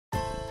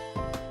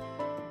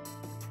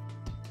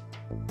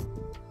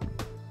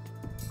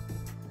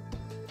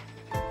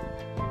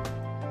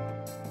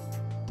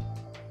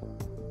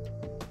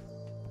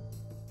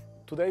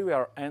Today we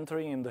are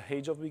entering in the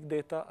age of big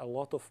data. A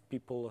lot of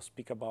people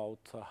speak about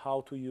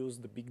how to use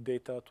the big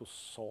data to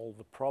solve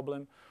a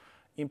problem.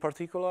 In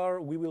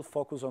particular, we will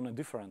focus on a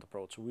different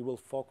approach. We will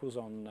focus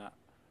on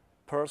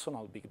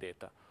personal big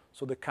data.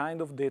 So the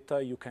kind of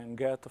data you can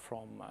get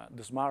from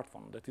the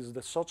smartphone, that is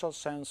the social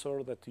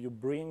sensor that you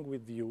bring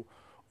with you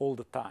all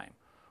the time.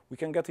 We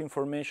can get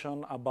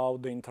information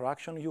about the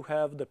interaction you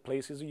have, the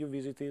places you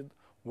visited,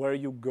 where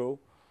you go.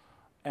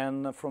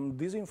 And from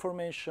this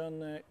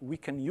information, we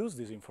can use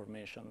this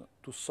information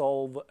to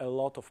solve a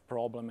lot of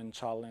problems and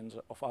challenges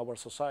of our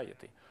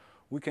society.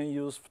 We can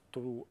use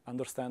to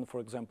understand, for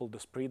example, the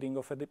spreading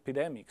of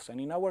epidemics. And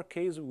in our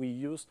case, we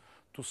use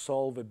to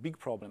solve a big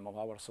problem of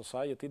our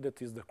society, that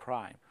is the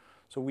crime.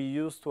 So we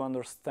use to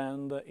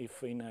understand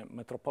if in a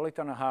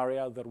metropolitan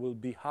area there will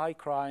be high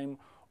crime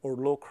or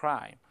low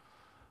crime.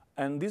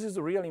 And this is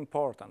really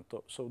important.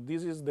 So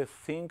this is the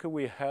thing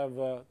we have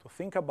to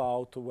think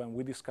about when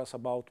we discuss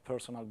about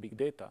personal big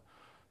data,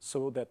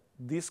 so that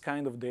this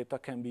kind of data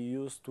can be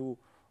used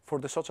for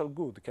the social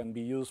good, can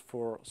be used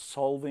for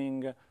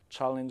solving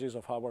challenges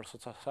of our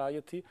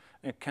society,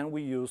 and can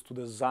we use to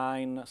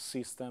design a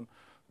system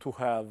to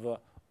have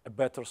a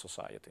better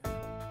society.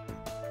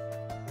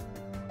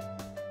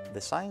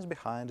 The science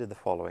behind is the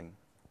following.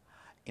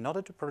 In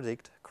order to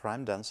predict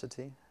crime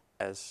density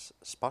as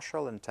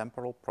spatial and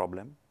temporal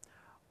problem,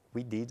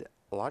 we did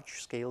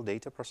large-scale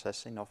data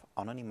processing of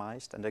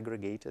anonymized and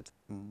aggregated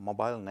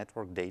mobile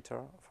network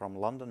data from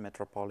London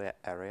metropolitan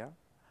area,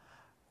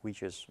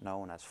 which is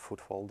known as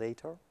footfall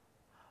data.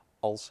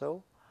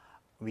 Also,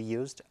 we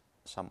used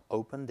some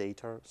open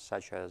data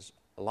such as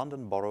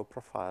London borough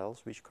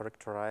profiles, which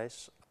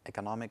characterize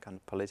economic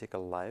and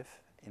political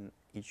life in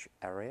each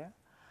area,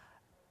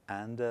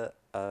 and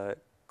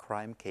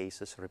crime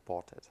cases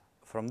reported.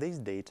 From these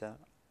data,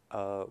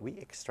 we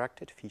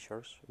extracted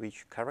features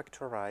which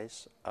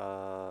characterize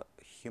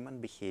human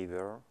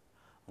behavior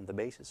on the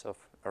basis of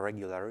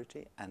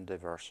regularity and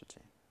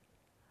diversity.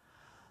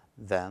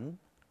 Then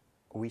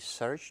we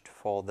searched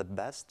for the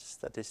best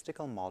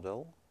statistical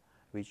model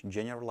which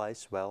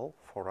generalizes well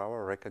for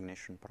our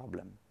recognition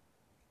problem.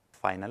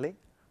 Finally,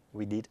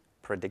 we did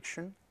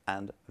prediction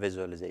and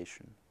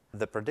visualization.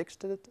 The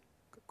predicted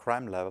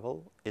crime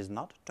level is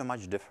not too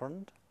much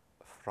different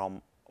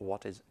from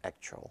what is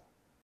actual.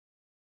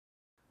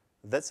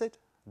 That's it.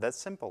 That's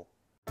simple.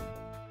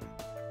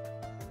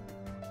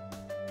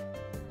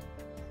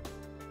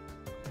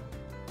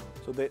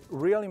 So the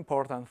real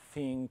important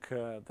thing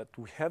that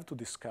we have to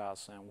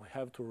discuss and we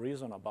have to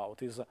reason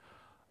about is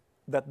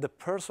that the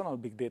personal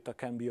big data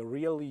can be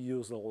really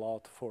used a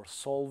lot for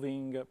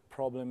solving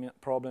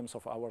problems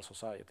of our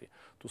society,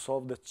 to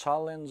solve the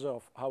challenge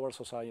of our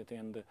society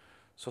and the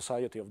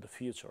society of the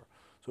future.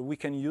 So we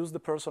can use the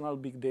personal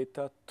big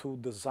data to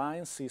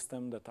design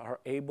systems that are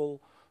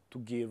able to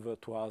give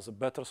to us a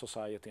better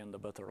society and a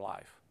better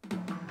life.